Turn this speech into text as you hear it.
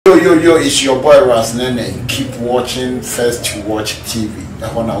Yo, it's your boy Ras Nene. Keep watching First to Watch TV.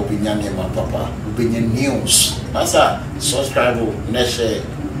 That's one I'll be name my papa. Will be news. That's a subscribe.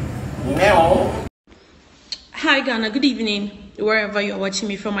 Hi Ghana, good evening. Wherever you're watching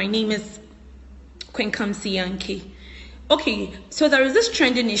me from, my name is Queen Kamsi Yankee. Okay, so there is this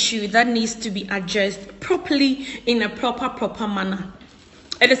trending issue that needs to be addressed properly in a proper manner.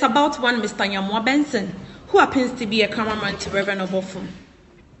 It is about one Mr. Yamwa Benson, who happens to be a cameraman to Rev Obofour.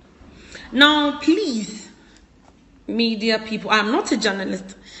 Now, please, media people, I'm not a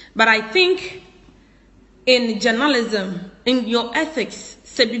journalist, but I think in journalism, in your ethics,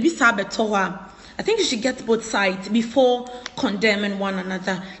 I think you should get both sides before condemning one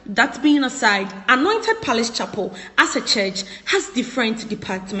another. That being aside, Anointed Palace Chapel as a church has different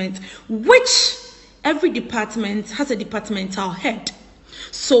departments, which every department has a departmental head.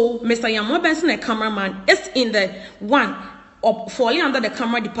 So Mr. Yamwa Benson, a cameraman, is in the one falling under the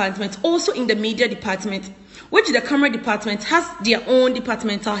camera department, also in the media department, which the camera department has their own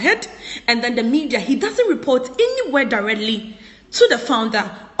departmental head, and then the media, he doesn't report anywhere directly to the founder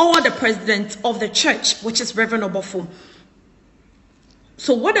or the president of the church, which is Rev Obofour.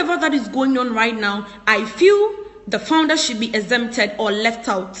 So whatever that is going on right now, I feel the founder should be exempted or left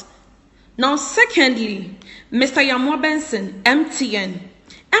out. Now, secondly, Mr. Yamwa Benson, MTN,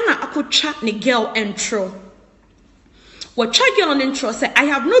 Anna Akocha ne girl intro. What child girl on intro said, I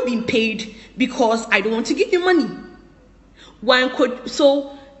have not been paid because I don't want to give you money.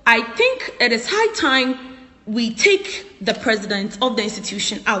 So I think it is high time we take the president of the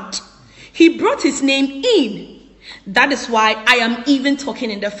institution out. He brought his name in. That is why I am even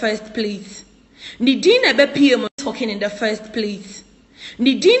talking in the first place. Nidine be PM talking in the first place.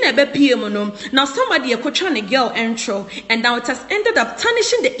 Nidine be PM no. Now somebody a trying a girl intro, and now it has ended up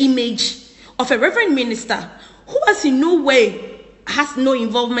tarnishing the image of a reverend minister who has in no way has no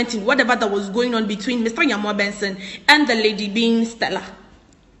involvement in whatever that was going on between Mr. Yamwa Benson and the lady being Stella.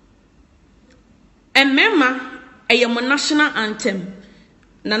 And Mema, a national anthem.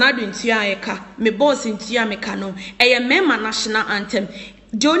 Nana Agradaa, me boss in Tia Mekano, a Mema national anthem.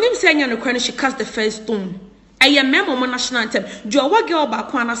 Jonim saying no crown she cast the first stone. A Memo national anthem. Joa girl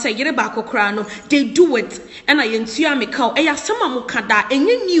bakwana say yere bako crano, they do it. And I in Tia Mekao, a sama mukada, and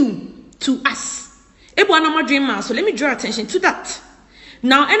you new to us. Ebwana my dream man, so let me draw attention to that.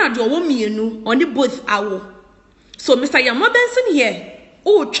 Now, and I do a woman on the both hour. So, Mr. Yamwa Benson here,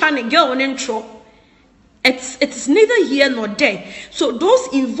 oh, trying to girl on intro. It's neither here nor there. So, those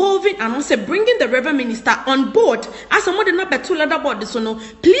involving and also bringing the Reverend Minister on board, as someone not better about this, so no,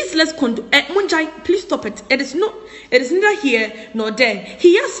 please let's Munjai, please stop it. It is neither here nor there.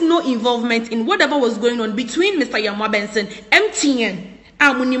 He has no involvement in whatever was going on between Mr. Yamwa Benson, MTN.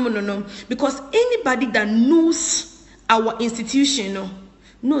 Because anybody that knows our institution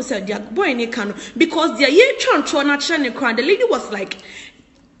knows that they are boy because they are here trying to the lady was like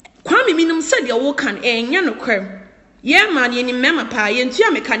Kwame minimum said your work can no crime. Yeah, man, you remember pie and Tia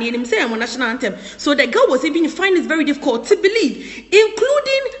Mecanium say I'm national anthem. So the girl was even finding it very difficult to believe,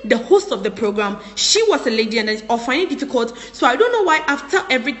 including the host of the program. She was a lady and it's finding it difficult. So I don't know why after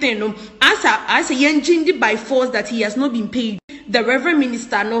everything, as a young Jindy by force that he has not been paid. The Reverend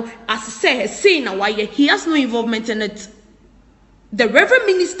Minister, as I say now why he has no involvement in it. The Reverend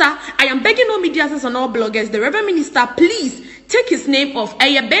Minister, I am begging all media and all bloggers, the Reverend Minister, please take his name off.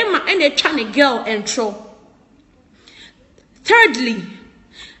 Ayabema and a China girl intro. Thirdly,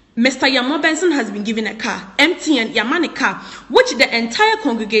 Mr. Yamwa Benson has been given a car, MTN Yamani car, which the entire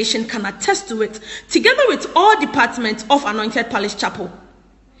congregation can attest to it, together with all departments of Anointed Palace Chapel.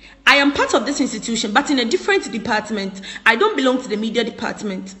 I am part of this institution, but in a different department. I don't belong to the media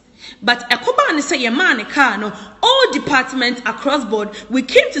department. But Ekoba and say man all departments across board, we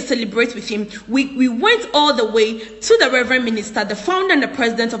came to celebrate with him. We went all the way to the Reverend Minister, the founder and the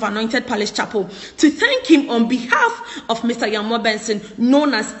president of Anointed Palace Chapel, to thank him on behalf of Mr. Yamwa Benson,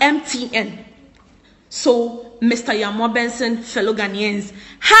 known as MTN. So Mr. Yamwa Benson, fellow Ghanaians,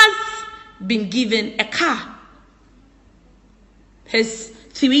 has been given a car. His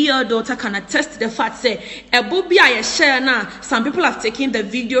 3-year-old daughter can attest to the fact say some people have taken the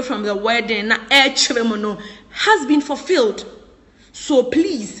video from the wedding has been fulfilled. So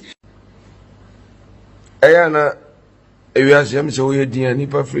please Ayana ewiasem so we dia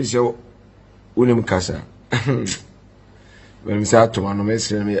nipa free so unim kasa when say atoma no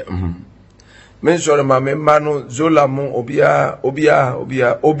mesre me men so ma me ma no zola mo obia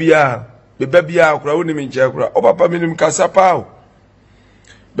beba bia akura unim nche akura obapa minim kasa pao.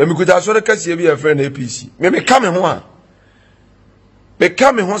 But me could have sort of catch a friend APC. Me come home. Me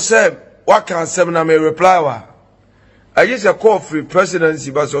come home say what can 7 may reply wa. I just a call free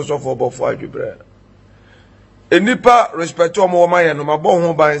presidency but also for Obofour adwubre. Enipa respect o mo ma ye no mabon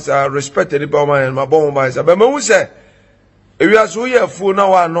ho ban sa respect enipa o ma ye no mabon ho ban sa be mahu se ewiaso ye afu na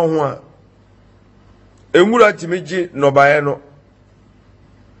wa no ho a enwura timiji no ba ye no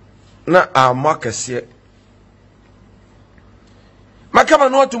na amakase makama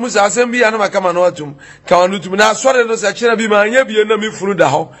no atum sa asem bia na makama no atum ka wanu tum na asore no sa kira bi ma anya bi na me funu da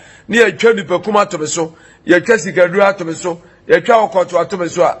ho ne atwa nipa kuma to me so ye twa sikaduru ato me so ye twa okoto ato me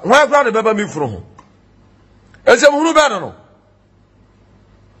so a ho akra ne baba me funu ho ese muhunu be no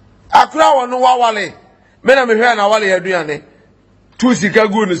akra wono wawale me na me hwe na wale aduane tu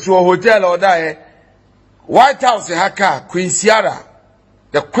sikagu ne so hotel odae White House haka Queen Sierra,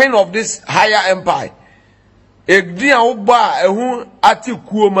 the queen of this higher empire. Egdia oba ehun ati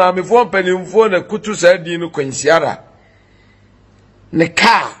kuoma me fo mpanimfo na kutu sadi no Queen Sierra. Ne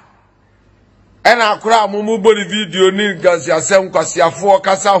car. Ena akura mumu body video ni gasi asem kwasiafo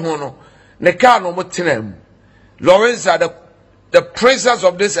kasa ho no. Ne car no motenam. Lawrence are the princess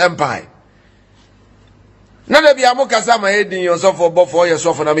of this empire. Na de bia mo kasa ma edin yourself for Obofour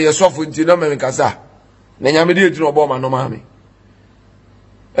yourself na me yourself nti na me kasa. Na nyamedi etu no bo ma no ma me.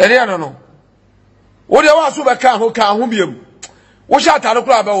 Ere no. Wo de wa so be ka ho biem. Wo sha atare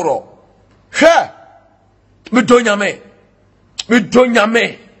kura be woro. Hwe. Me do nyame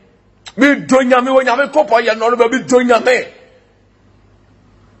wo nyame kopo ye no be do nyame.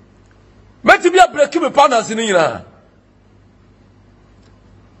 Meti bia break me partners ni nyina.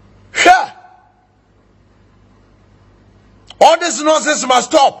 Hwe. All this nonsense must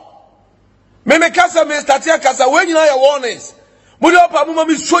stop. Me kasa me statia kasa we nyina ya warnings. Mudi opa mama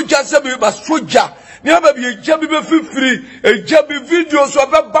mi soja se be ba soja. Ni aba bi eja bi be fifiri, eja bi video so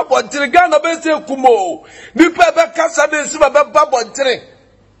be babo ntire Ghana be se kumo. Ni pe be kasa be se be babo ntire.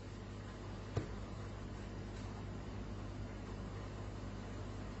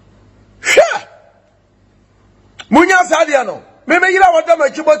 Sha. Munya sadia no. Me yira wada ma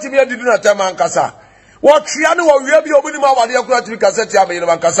chiboti mi adidi na tema nkasa. What Triano or Rebi Obofour what the Accuracy cassette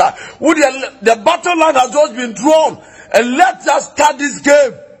Yamakasa. Would the battle line has just been drawn and let us start this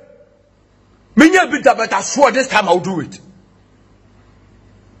game. Minya bitter, but I swear this time I'll do it.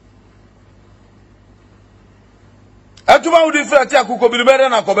 Atuma would differ at Yakuko be better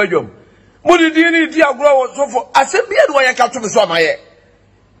than a Cobedium. Would it any dear grow so for I said, be a way I catch to the my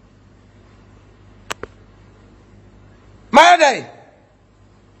My day.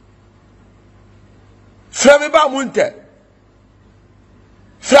 Frame ba munte.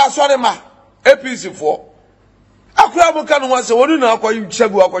 Fra sore ma APC for. Akura mo kan ho se wonu na akoyi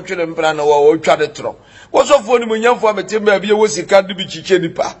chegu akotwere mpra na wo twa de tro. Wo so fo ni mo nyamfo ametem ba bia wo sika de bi chiche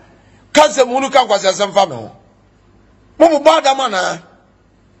nipa. Kanse mo nu kan kwase asem fa me ho. Mo bo da mana.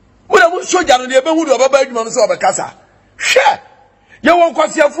 Mo da mo soja no de be hu do baba adwuma no se obekasa. Hwe. Ye won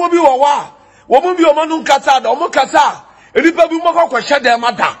kwasiafo bi wo wa. Wo mo bi o manu kasa da o mo kasa. Enipa bi mo kwakwa hye de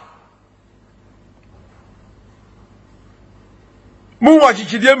mada. No, I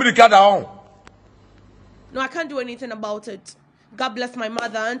can't do anything about it. God bless my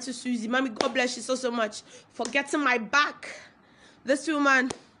mother, Auntie Susie. Mommy, God bless you so much for getting my back. This woman,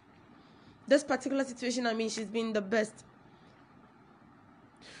 this particular situation, I mean, she's been the best.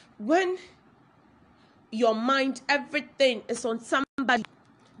 When your mind, everything is on somebody.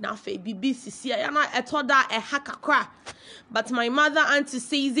 Now, BBC, I told her a hacker cry. But my mother, Auntie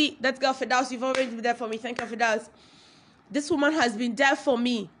Susie, that girl Fidaus, you've already been there for me. Thank you, Fidaus. This woman has been there for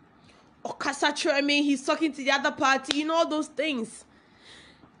me. Okasa me, he's talking to the other party, you know, all those things.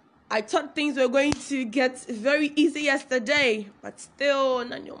 I thought things were going to get very easy yesterday, but still,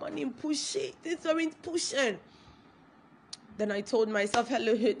 Nanyo money push it. It's very pushing. Then I told myself,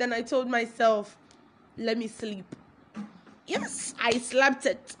 hello. Then I told myself, let me sleep. Yes, I slept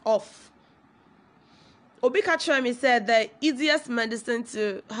it off. Obika Tremi said the easiest medicine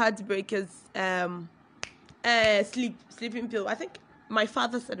to heartbreak is sleeping pill. I think my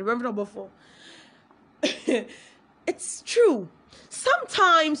father said it, Rev Obofour. It's true.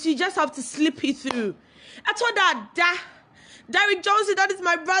 Sometimes you just have to sleep it through. I told that Derek Johnson, that is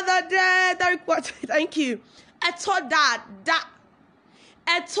my brother there. Derek, what? Thank you. I told that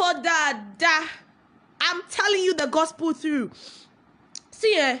I'm telling you the gospel through.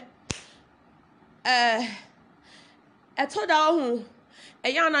 See, I told that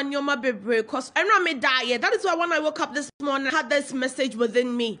because I'm not die. That is why when I woke up this morning, I had this message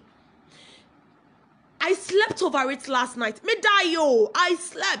within me. I slept over it last night. I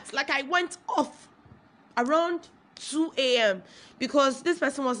slept like I went off around 2 a.m. because this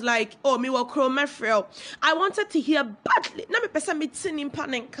person was like, oh, me will chroma frail. I wanted to hear badly. Now me person meeting in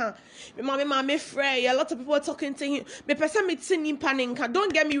paninka. Me mama frail. A lot of people are talking to him. Me person meeting in paninka.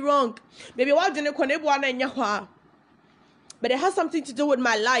 Don't get me wrong. Maybe what didn't connect. But it has something to do with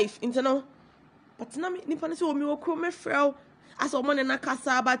my life, you know. But now me will chroma frail. As a man in a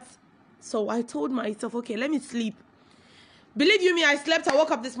casa, but so I told myself, okay, let me sleep. Believe you me, I slept. I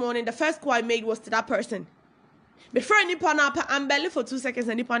woke up this morning. The first call I made was to that person. Before I nip on up, I'm barely for 2 seconds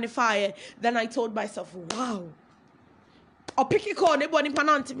and nip on the fire. Then I told myself, wow. I'll pick a call. Nip on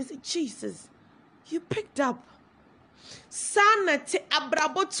the me say, Jesus, you picked up. Sana te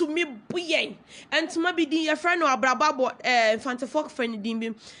abrabo to me buyen. And to my be your friend or abrabo fantafok friend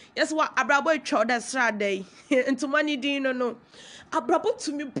dimbi. Yes, what abrabo chod that's right day. And to money dino no. Abrabo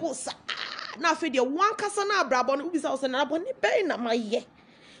to me bossa. Now for the one casana abrabo who is also an abonne bay na my ye.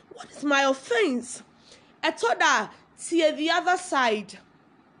 What is my offense? I told her, see the other side.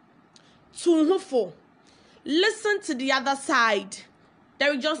 To listen to the other side.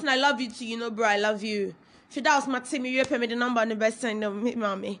 Derek Johnson, I love you too, you know, bro, I love you. If that was my team, you pay me the number and the best sign of me,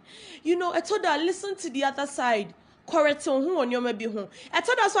 mommy. You know, I told her, listen to the other side. Correct on who on your maybe home. I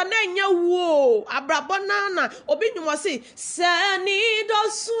told her, so then you whoa, abrabonana, obinu was say, Sani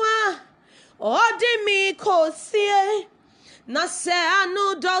doswa, odimi kosie, na se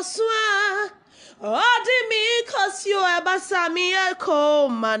anu doswa, odimi kosio abasami eko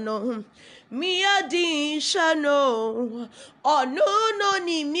mano. Mia din shano. Oh no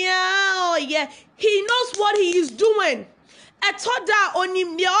ni mia. Oh yeah. He knows what he is doing. Etoda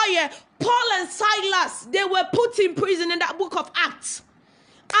onim oh yeah. Paul and Silas, they were put in prison in that book of Acts.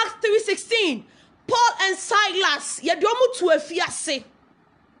 Acts 3:16. Paul and Silas, yadomu to efiase.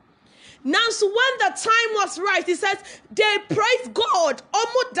 Now, so when the time was right, he says, they praised God.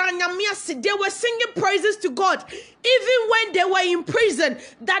 They were singing praises to God. Even when they were in prison,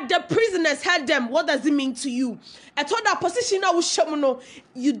 that the prisoners heard them. What does it mean to you? I told that position,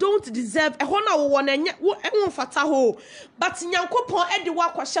 you don't deserve but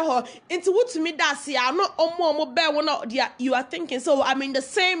into what to me that you are thinking, so I'm in the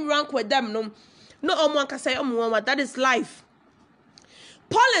same rank with them. No, one can say, that is life.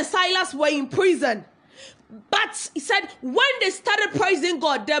 Paul and Silas were in prison. But he said, when they started praising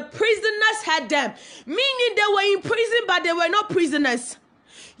God, the prisoners had them. Meaning they were in prison, but they were not prisoners.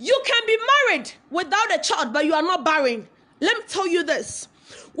 You can be married without a child, but you are not barren. Let me tell you this.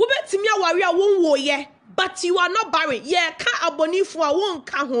 But you are not barren. Yeah, can't aboni for a won't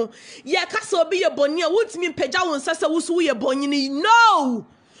come home. Yeah, can't be a bonia. Won't mean peja won't say no.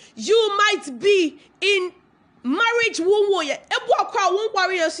 You might be in marriage won't worry.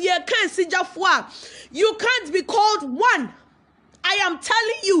 You can't be called one. I am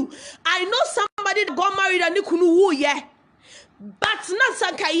telling you, I know somebody that got married and you yeah. But not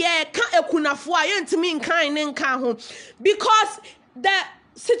sankaye can't ekunafua yent me kind because the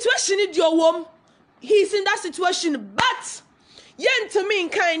situation in your home, he's in that situation, but yen to me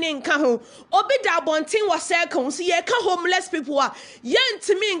kind obida bontin was second, so ye can homeless people are yen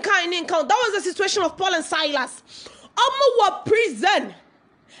to me kind that was the situation of Paul and Silas. Were prison.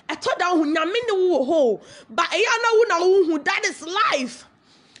 I thought that but that is life.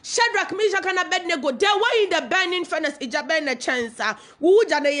 Shadrach, Meshach, and Abednego, they were in the burning furnace. Ijaben a chance. Who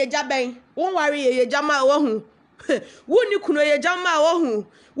jana ye jaben? Won't worry ye jama wohu. Wouldn't you kuno ye jama wohu?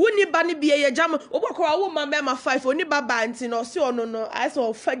 Wouldn't you bunny be a jama? Obakwa woman mema 5 only babant in or so no. I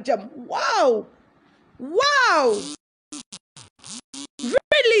saw fed jam. Wow.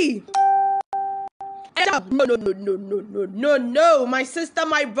 Really? No. My sister,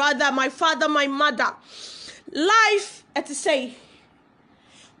 my brother, my father, my mother. Life, to say,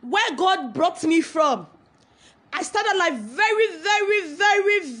 where God brought me from, I started life very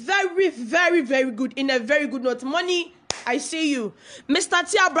good, in a very good note. Money, I see you. Mr.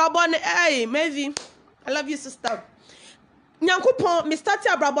 Tia Brabon, hey, maybe. I love you, sister. Mr.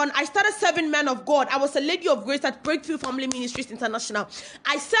 Tia Brabon, I started serving men of God. I was a lady of grace at Breakthrough Family Ministries International.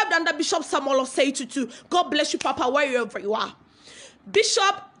 I served under Bishop Samuel Osei Tutu. God bless you, Papa, wherever you are.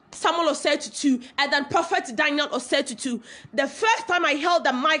 Bishop Samuel Osei Tutu, and then Prophet Daniel Osei Tutu. The first time I held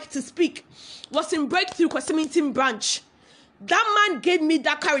the mic to speak was in Breakthrough Kwesimintin branch. That man gave me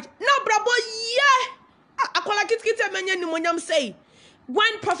that courage. No, brabo, yeah.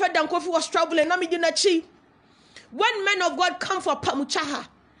 When Prophet Dankofi was traveling, when men of God come for Pamuchaha,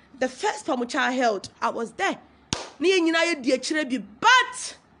 the first Pamuchaha I held, I was there. But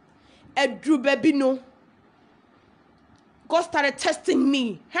Edru baby no. God started testing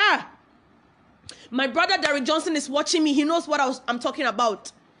me. My brother Derek Johnson is watching me. He knows what I'm talking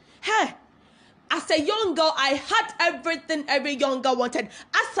about. As a young girl, I had everything every young girl wanted.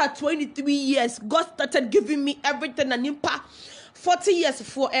 As at 23 years, God started giving me everything and impact. 40 years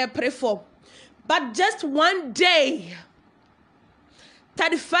for I pray for. But just one day,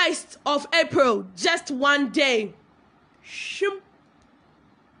 31st of April, just one day,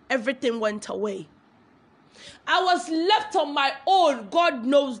 everything went away. I was left on my own. God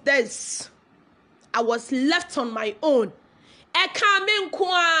knows this. I was left on my own.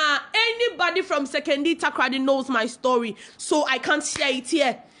 Anybody from Secondary Takrady knows my story, so I can't share it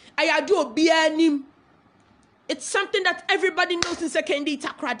here. I do a BNM. It's something that everybody knows in Secondary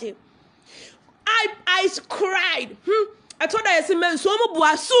Takrady. I cried. I told her,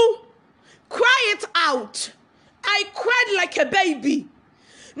 so cry it out. I cried like a baby.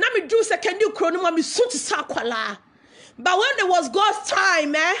 Now me do Secondary Chrono, me soon to Sakwala. But when it was God's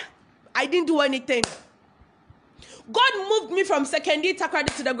time, I didn't do anything. God moved me from Secondary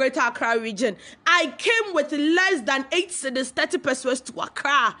Takrady to the Greater Accra region. I came with less than 8 cedis, 30 pesos to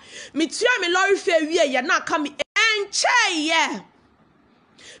Accra. Me tia me lorry fare we ya na come and yeah.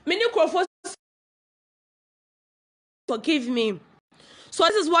 Many crofos forgive me. So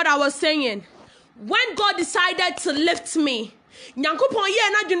this is what I was saying. When God decided to lift me, I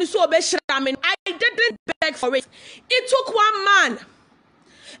didn't beg for it. It took one man.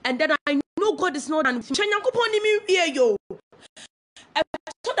 And then I know God is not done with me. I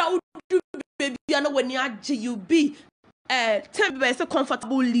thought I would do, baby, I know when you be 10 a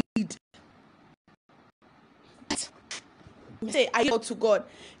comfortable lead. Say, I go to God.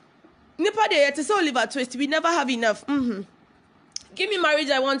 Nipa de to say Oliver Twist, we never have enough. Give me marriage,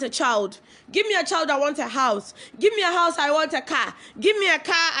 I want a child. Give me a child, I want a house. Give me a house, I want a car. Give me a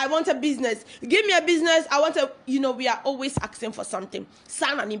car, I want a business. Give me a business, I want a... we are always asking for something.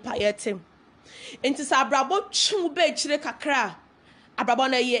 Sana nipa team. Into sa abrabo chube chire kakra. Abrabo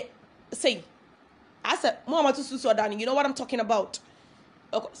na ye say. I said, Mama to susu dani. You know what I'm talking about?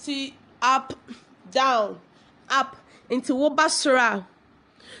 Okay, see, up, down, up into wobasura.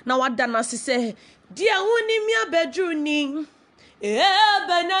 Now what dana si say, dear woni mi abedruni.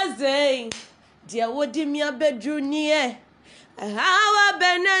 Benaze, dear wodi mi abedruni. How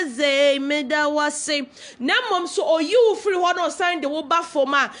Benaze made was say, Namom so or you free one or sign the woba for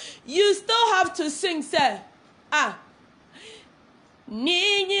ma. You still have to sing, sir.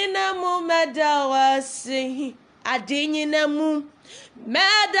 Nini namu medawasi, adini namu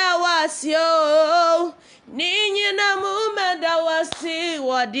medawasi yo. Nini namu medawasi,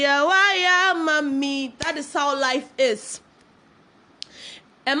 wadia waya mami. That is how life is.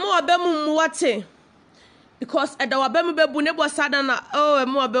 Emo abemu muwate. Because at our bebu nebo sadana, oh,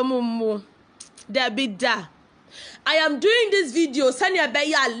 more bemu there be da. I am doing this video, Sanya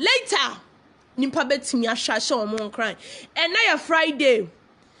Beya later. Nimpa bet me a shasha on crying. And now Friday,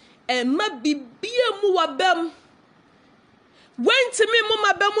 and maybe be a muabem. When to me,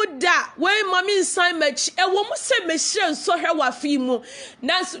 Mama Bemu da, when Mammy sign match, a woman said, Monsieur, so her wafimu.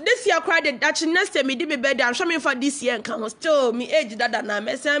 Now, this year cried the Dutch next time, me did me bed down, show me for this year and come still me age that and I'm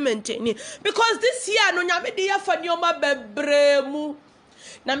maintaining. Because this year, no Yamidia for Yoma Bebremu.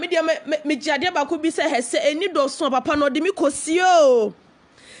 Now, me Jadia could be said, say, any dos so papa no dimicosio.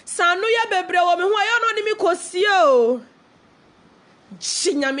 Sanuya Bebre woman, why are not dimicosio?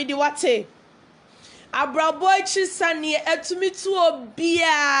 Chinyamidi wate. Abraboy chisani etumi tu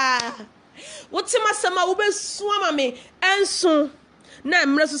obia. Wotima sama ube swama me enso. Na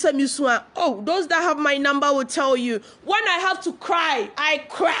mreso se misua. Oh, those that have my number will tell you. When I have to cry, I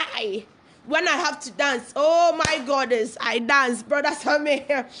cry. When I have to dance, oh my goddess, I dance. Brother Sammy.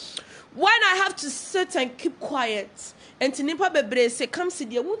 When I have to sit and keep quiet, and Tinipa Bebre say, come see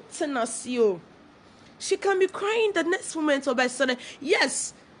the wood. She can be crying the next moment or by sudden.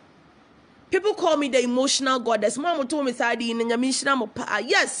 Yes. People call me the emotional goddess. Mama told me,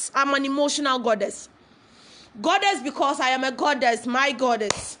 yes, I'm an emotional goddess. Goddess because I am a goddess, my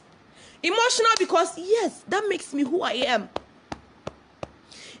goddess. Emotional because, yes, that makes me who I am.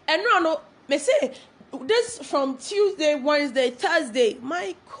 And no, me say, this from Tuesday, Wednesday, Thursday,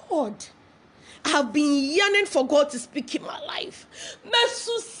 my God, I have been yearning for God to speak in my life.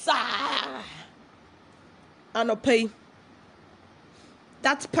 Mesusa. Anope.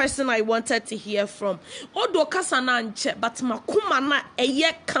 That person I wanted to hear from. Odo kasana nche, but makuma na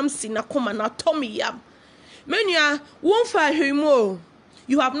eye comes in akuma na tomi yam. Menya, won't find him.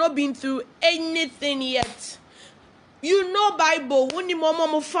 You have not been through anything yet. You know Bible. Wuni mama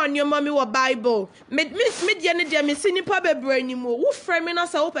mo fan your mommy wa Bible. Mediane dia me sini pa bebre anymore. Who frame na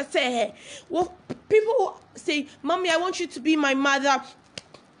sa opa say people say, "Mommy, I want you to be my mother."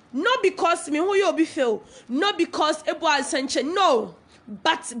 Not because me who you be feel. Not because ebo ascension. No.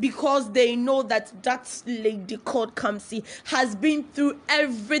 But because they know that that lady called Kamsi has been through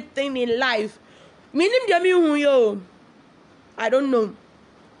everything in life. I don't know.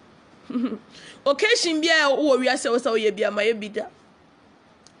 Okay, Shimbia, oh, we are so my bida.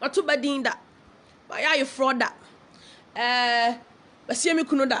 What to badinda? My fraud that. Basiemi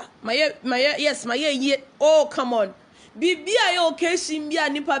kunoda. My yes, my ye. Oh, come on. Bibia okay,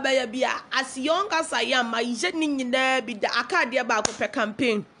 Shimbia nipa bia. As young as I am, my jetting in there be the Akadia back of a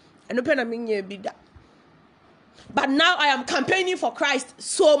campaign. And open a minye bida. But now I am campaigning for Christ,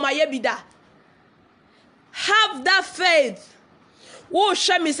 so my bida. Have that faith. Oh,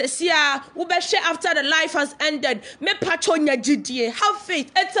 Shami says, yeah, we be share after the life has ended. Me patronya GDA. Have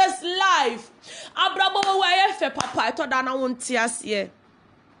faith. It is life. Abrabo where fe papa. I thought that I won't tears here.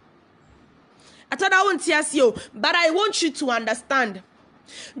 I thought I won't tears you, but I want you to understand.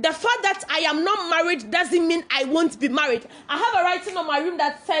 The fact that I am not married doesn't mean I won't be married. I have a writing on my room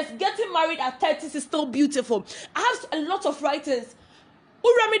that says getting married at 30 is still beautiful. I have a lot of writings.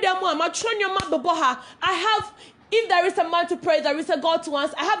 I have, if there is a man to pray, there is a God to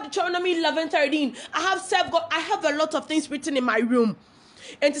answer. I have Deuteronomy 11:13. I have served God. I have a lot of things written in my room.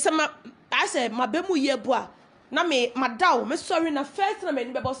 And to say, I said, my bemu yebwa. Na me madao. Me sorry na first na me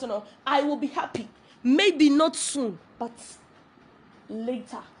ni bebo no. I will be happy. Maybe not soon, but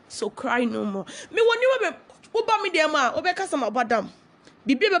later. So cry no more. Me woni we uba me dem a obeka sama badam.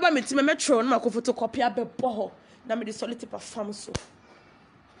 Bibi beba me ti me metro na ko photocopy abebo ho. Na me the solid perform so.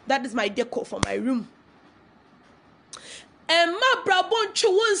 That is my decor for my room. And my brabon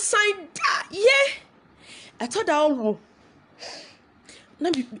cho one sign that yeah. I thought that all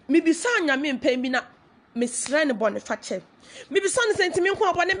maybe son ya me pay me na Miss Ren Boniface. Maybe son sent me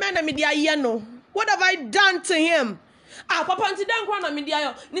kwa upon the man and media no. What have I done to him? Ah, papa anti dan kwa na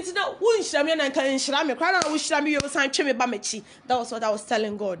media niti na wunshira me na kan shira me kwa na wunshira me yo san twe me ba mechi. That was what I was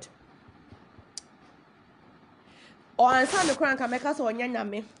telling God. Or answer me kwa nka meka so onya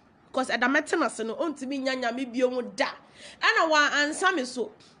me. Because at the metenase no on to be nyanya me bio mu da. And wa answer me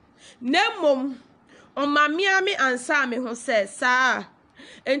so. Nemom on mamia me answer me ho say sa.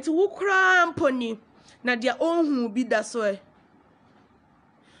 Enti wo kra mponi na dia ohun bi da so e.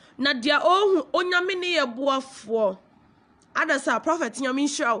 Na dia ohun onyame ne ye boafo. Adasa prophet nyame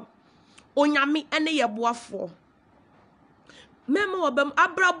nhiraw. Onyame ene ye boafo. Memo obam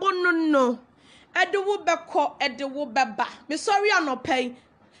abrabo no. Edewo beko edewo beba. Me sorry anopai.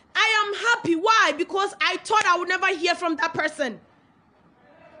 I am happy. Why? Because I thought I would never hear from that person.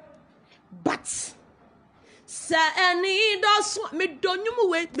 But sa any does me don't you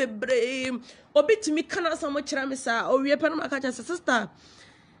wait be brave. Obi to me kana so much ramisa or we pen maka sister.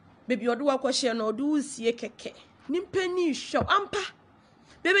 Baby odo wa kwahye no do sie keke. Nimpani show ampa.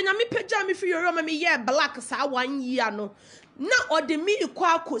 Baby na me pagya me fi your me ye black sa 1 year no. Na ode me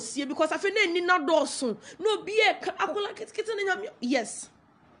kwa akosie because afi na ni na doso. No be e akola kitkiti na nyame. Yes.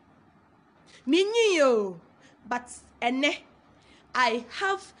 Minyo, but ene, I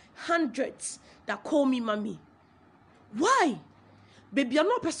have hundreds that call me mommy. Why? Baby, I'm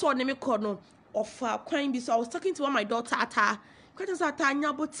not a person me call no of crime. So I was talking to my daughter at her. Questions at her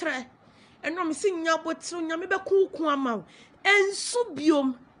nyabotre, and I'm seeing nyabotre, nyamebe kuama, and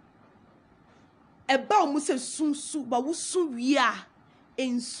subium. About muse sunsu, but we soon we are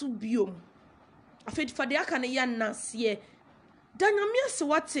in subium. I fed for the akana nas ye. Danyamia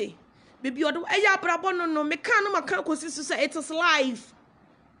swate. Baby, odo eya brabo no me kan no maka kosi say it is life.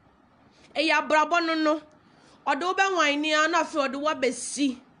 Eya brabo no odo be wan ni na fe odo wa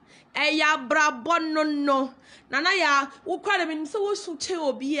besi. Eya brabo no nana ya wo kware me so wo su che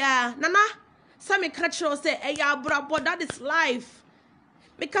obi a nana sa me ka kire say eya brabo, that is life.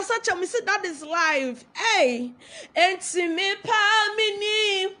 Me kasa cha me say that is life. Hey, enti me pa me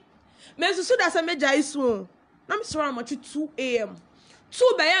ni me so da sa me jai so na me so am 2 a.m.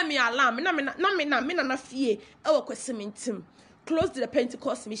 2 by me alarm na fie e wo kwesimentim close to the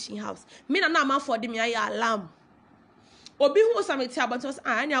Pentecost mission house me na man for me alarm obi hu sameti about us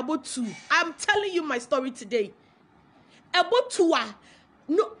and about 2. I'm telling you my story today about 2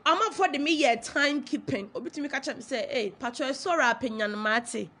 no I'm for the me year timekeeping obi to me catch me say hey patro sorry apenyan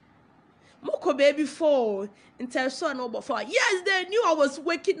mate moko baby 4 until so no before yes they knew I was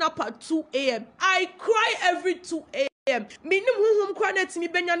waking up at 2 a.m. I cry every 2 a.m. Minim hum kwanet mi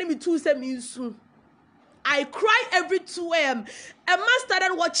benyane mi 2 se mi nsu. I cry every 2 a.m. A man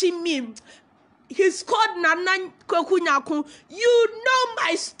started watching me. He's called Nana Agradaa. You know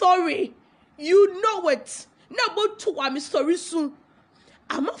my story. You know it. Now about 2 I'm story soon.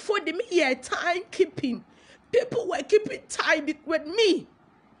 I'm not for the me here time keeping. People were keeping time with me.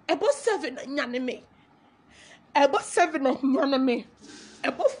 About 7 nyaneme. About 7 nyaneme.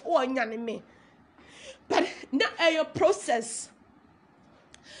 Obofour nyane me. But now a process.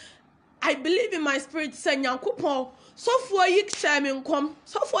 I believe in my spirit, say Nyankopon. So for you come.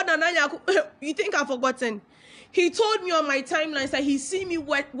 So for Nana, you think I've forgotten? He told me on my timeline that he see me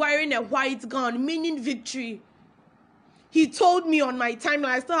wearing a white gown, meaning victory. He told me on my timeline.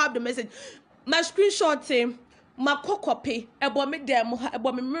 I still have the message. My screenshot say, "My copy about me demo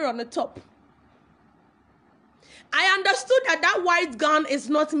about me mirror on the top." I understood that white gown is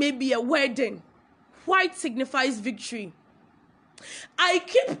not maybe a wedding. White signifies victory. I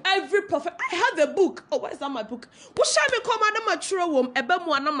keep every prophet. I have a book. Oh, where's that my book?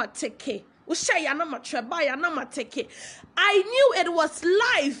 I knew it was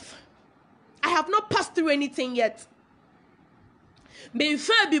life. I have not passed through anything yet. That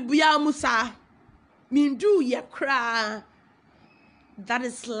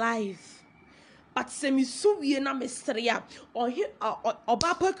is life. But semisuye na mestria or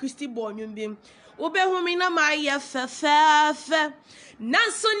Obapa Christi Bonyum. Obehumi na maya fefe.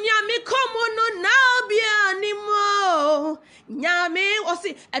 Nansonya mi komo no na bia animo. Nyame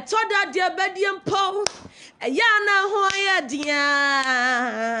osi etoda dia bediem po. Eyana ho ya dia.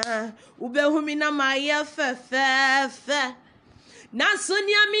 Obehumi na maya fefe.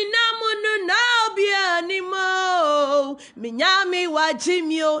 Nansonya mi namo no na bia animo. Minyame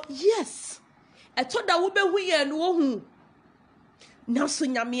wajimio. Yes. Etoda wube huye no he can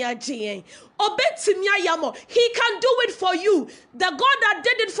do it for you. The God that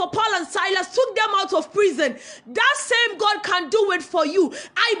did it for Paul and Silas took them out of prison. That same God can do it for you.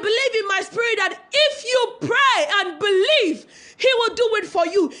 I believe in my spirit that if you pray and believe, he will do it for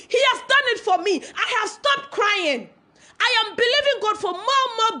you. He has done it for me. I have stopped crying. I am believing God for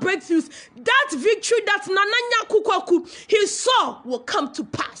more breakthroughs. That victory that Nananya Kukwaku he saw will come to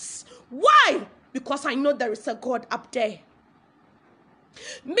pass. Why? Because I know there is a God up there.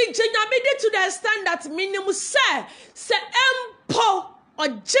 Me did to the extent that minimum say empo or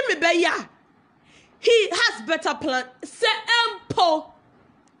Jimmy Beya. He has better plan. Say empo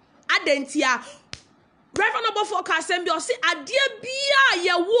adentia. Rev Obofour Cameraman say adie bia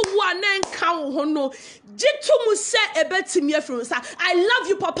ye wo anen kan ho no gitumu se ebetimi afru sa. I love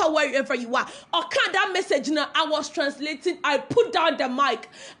you papa wherever you are. Oka that message now I was translating. I put down the mic.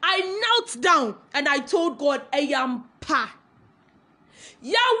 I knelt down and I told God I am pa.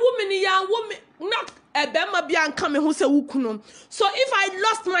 Ya woman not ebema bia nka me ho se wukunom. So if I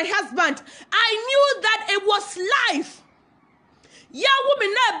lost my husband, I knew that it was life. Ya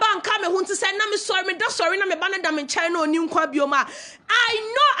woman na ban ka me ho to say na me sorry na me ban da me China oni nkwa bioma. I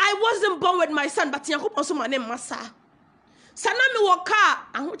know I wasn't born with my son, but Yakobon so my name masa. Sana me woka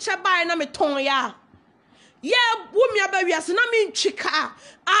ahoche bai na me ton ya. Yeah, woman abawiase na me nchika.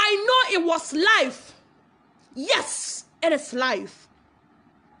 I know it was life. Yes, it is life.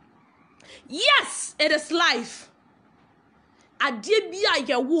 Yes, it is life. Adie bia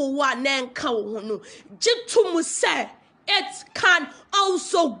ye wo wa na nka wo no. Gitumu say it can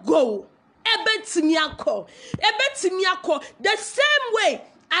also go. Ebetimiako. The same way.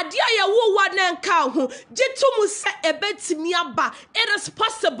 Adia ya wo wa na nka ho. Gitumu say ebetimiaba. It is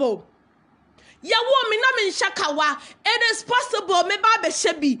possible. Ya wo me na me nshakawa. It is possible. Me ba be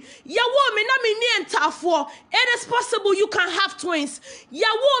shebi. Ya wo me na me ni entafo. It is possible you can have twins.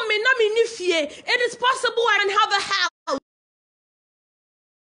 Ya wo me na me ni fie. It is possible I can have a house.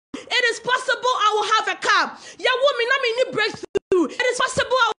 It is possible I will have a car. Ya woman, I mean breakthrough. It is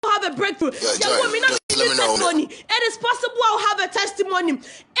possible I will have a breakthrough. Ya woman, I mean testimony. It is possible I will have a testimony.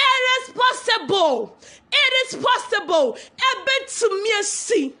 It is possible. It is possible. Ebe to me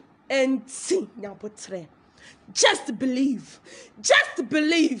see and see now potre. Just believe. Just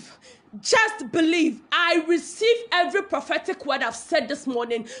believe. Just believe. I receive every prophetic word I've said this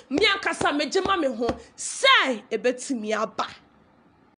morning. Me akasa mejema me ho. Say ebe to me aba.